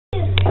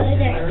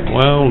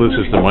Well, this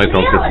is the White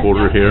Rock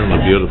reporter here on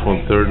a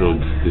beautiful 3rd of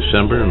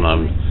December, and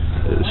I'm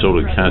sort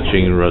of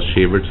catching Russ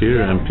Hiebert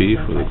here, MP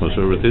for the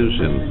Conservatives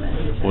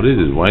in, what is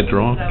it, White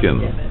Rock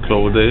and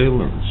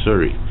Cloverdale and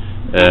Surrey.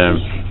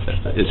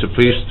 It's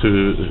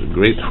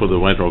great for the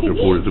White Rock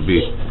reporter to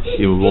be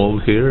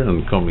involved here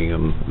and coming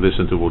and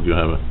listen to what you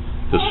have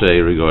to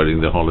say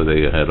regarding the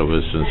holiday ahead of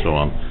us and so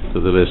on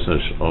to the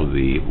listeners of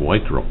the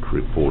White Rock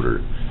reporter.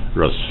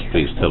 Russ,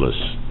 please tell us.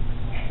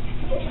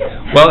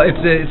 Well,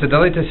 it's a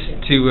delight to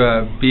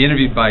be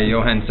interviewed by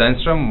Johan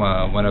Sandstrom,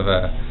 one of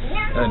a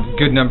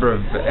good number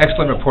of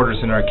excellent reporters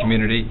in our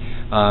community.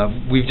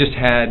 We've just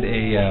had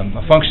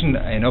a function,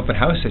 an open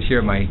house at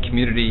here my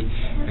community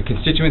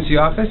constituency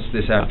office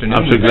this afternoon.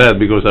 I'm so glad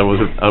because I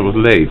was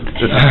late.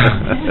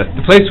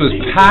 The place was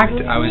packed.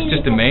 I was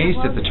just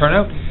amazed at the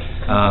turnout.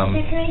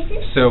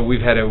 So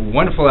we've had a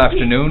wonderful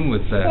afternoon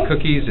with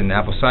cookies and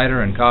apple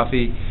cider and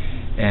coffee,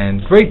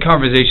 and great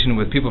conversation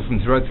with people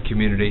from throughout the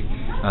community.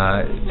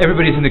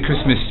 Everybody's in the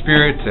Christmas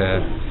spirit,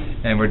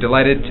 and we're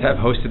delighted to have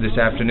hosted this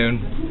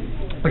afternoon.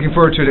 Looking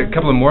forward to a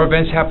couple of more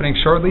events happening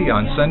shortly.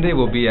 On Sunday,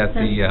 we'll be at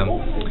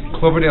the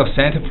Cloverdale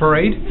Santa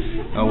Parade.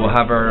 We'll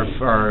have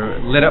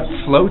our lit-up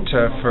float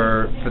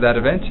for that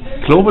event.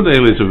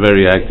 Cloverdale is a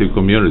very active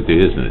community,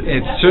 isn't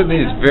it? It certainly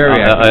is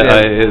very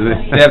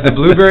active. They have the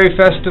Blueberry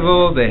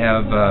Festival. They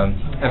have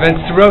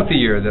events throughout the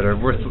year that are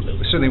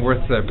certainly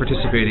worth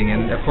participating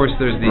in. Of course,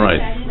 there's the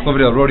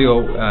Cloverdale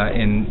Rodeo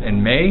in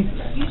May,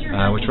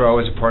 which we're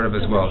always a part of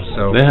as well.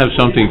 So they have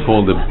something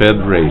called the bed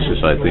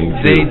races, I think.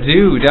 They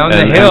do, down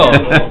the hill.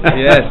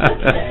 Yes.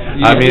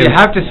 You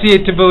have to see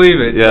it to believe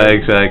it. Yeah,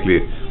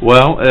 exactly.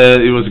 Well,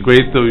 it was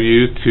great of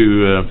you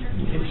to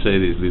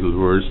say these little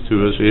words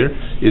to us here.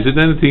 Is it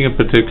anything in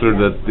particular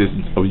that is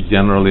of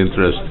general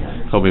interest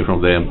coming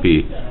from the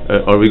MP?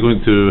 Are we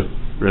going to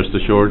rest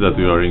assured that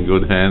we are in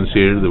good hands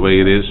here, the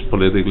way it is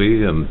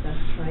politically and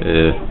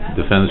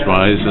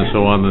defense-wise and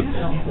so on?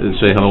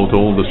 Say hello to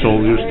all the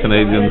soldiers,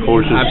 Canadian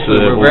forces.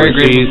 Absolutely. We're very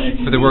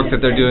grateful for the work that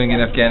they're doing in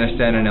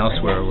Afghanistan and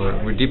elsewhere.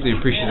 We're deeply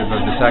appreciative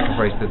of the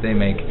sacrifice that they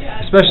make,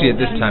 especially at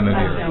this time of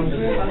year.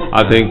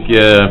 I think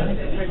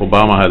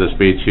Obama had a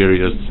speech here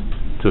just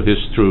to his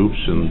troops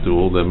and to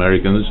all the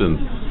Americans and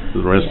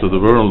the rest of the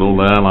world, all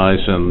the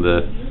allies, and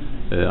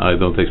I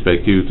don't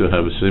expect you to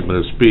have a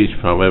similar speech.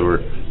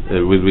 However,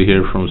 will we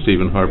hear from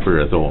Stephen Harper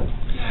at all?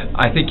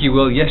 I think you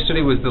will.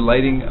 Yesterday was the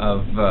lighting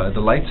of the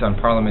lights on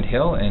Parliament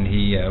Hill, and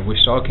he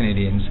wished all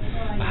Canadians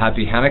a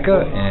happy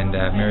Hanukkah and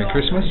Merry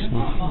Christmas.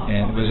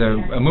 And it was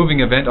a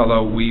moving event,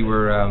 although we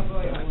were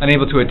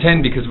unable to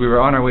attend because we were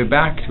on our way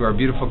back to our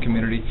beautiful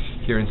community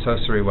here in South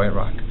Surrey-White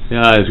Rock.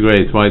 Yeah, it's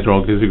great. White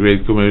Rock is a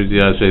great community.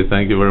 I say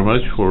thank you very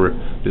much for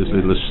this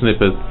little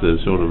snippet,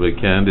 sort of a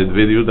candid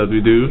video that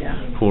we do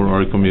for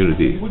our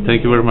community.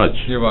 Thank you very much.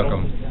 You're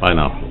welcome. Bye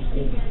now.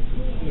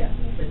 Yeah,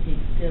 but he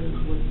still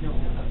would know.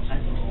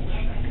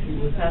 He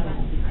was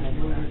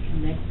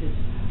connected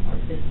our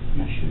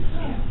business issues.